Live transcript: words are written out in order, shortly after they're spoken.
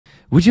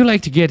Would you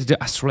like to get the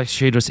Astralex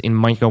shaders in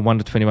Minecraft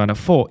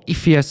 1.21.4?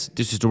 If yes,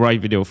 this is the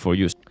right video for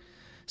you.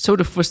 So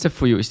the first step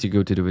for you is to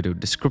go to the video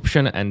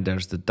description and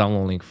there's the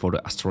download link for the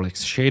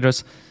Astralex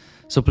shaders.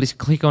 So please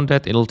click on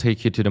that, it'll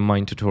take you to the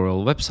Mine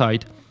tutorial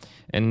website.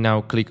 And now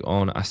click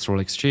on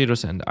Astralex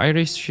shaders and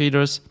Iris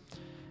shaders.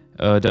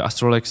 The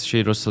Astralex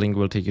shaders link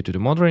will take you to the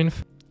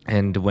modern.inf.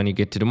 And when you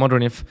get to the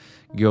modern.inf,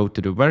 go to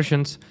the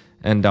versions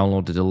and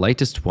download the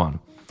latest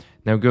one.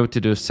 Now go to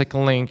the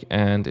second link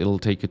and it'll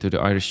take you to the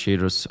Iris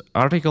shaders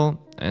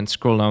article and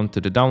scroll down to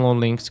the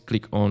download links,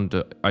 click on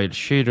the Iris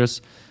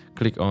shaders,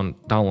 click on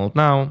download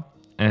now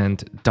and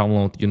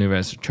download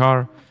universal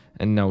char.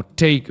 And now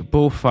take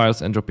both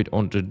files and drop it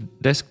on the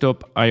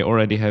desktop. I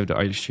already have the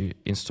Iris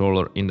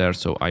installer in there,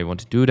 so I want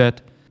to do that.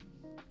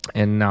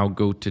 And now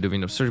go to the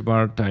Windows search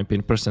bar, type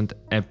in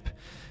 %app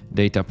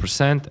data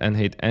 % and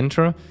hit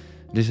enter.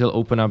 This will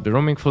open up the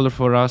roaming folder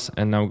for us.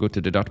 And now go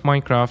to the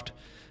 .minecraft.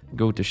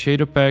 Go to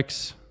shader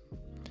packs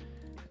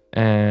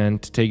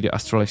and take the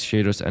Astralex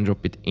shaders and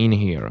drop it in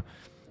here.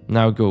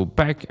 Now go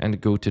back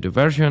and go to the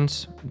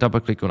versions,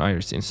 double click on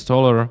Iris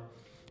installer.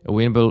 A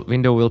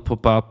window will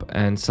pop up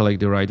and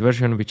select the right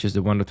version, which is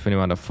the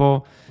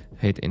 1.21.4.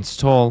 Hit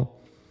install.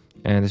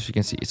 And as you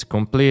can see, it's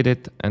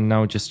completed. And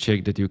now just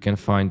check that you can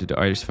find the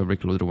Iris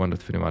Fabric Loader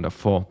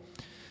 1.21.4.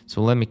 So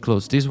let me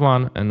close this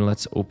one and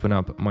let's open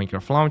up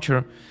Minecraft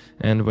Launcher.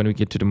 And when we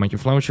get to the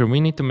Minecraft Launcher,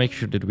 we need to make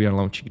sure that we are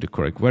launching the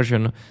correct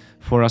version.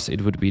 For us,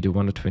 it would be the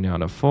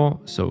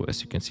 1.20.4. So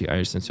as you can see,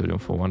 Iris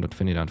installer for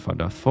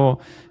 1.20.4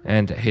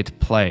 and hit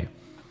play.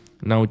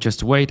 Now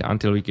just wait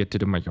until we get to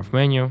the Minecraft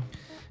menu.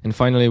 And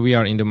finally, we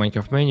are in the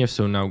Minecraft menu.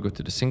 So now go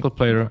to the single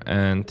player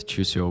and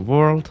choose your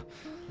world.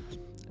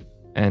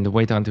 And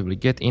wait until we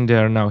get in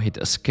there. Now hit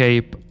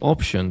escape,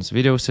 options,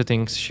 video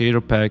settings,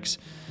 shader packs,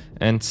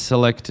 and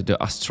select the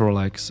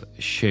Astralex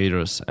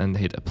shaders and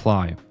hit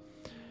apply.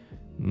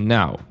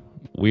 Now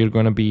we're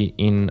gonna be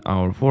in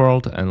our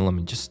world and let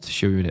me just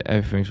show you that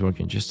everything's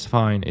working just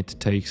fine. It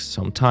takes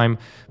some time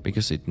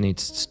because it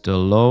needs to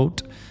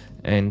load.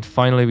 And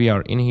finally we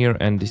are in here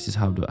and this is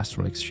how the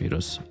Astralex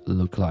shaders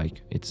look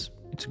like. It's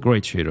a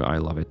great shader, I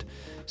love it.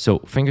 So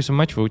thank you so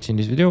much for watching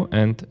this video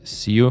and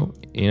see you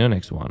in the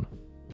next one.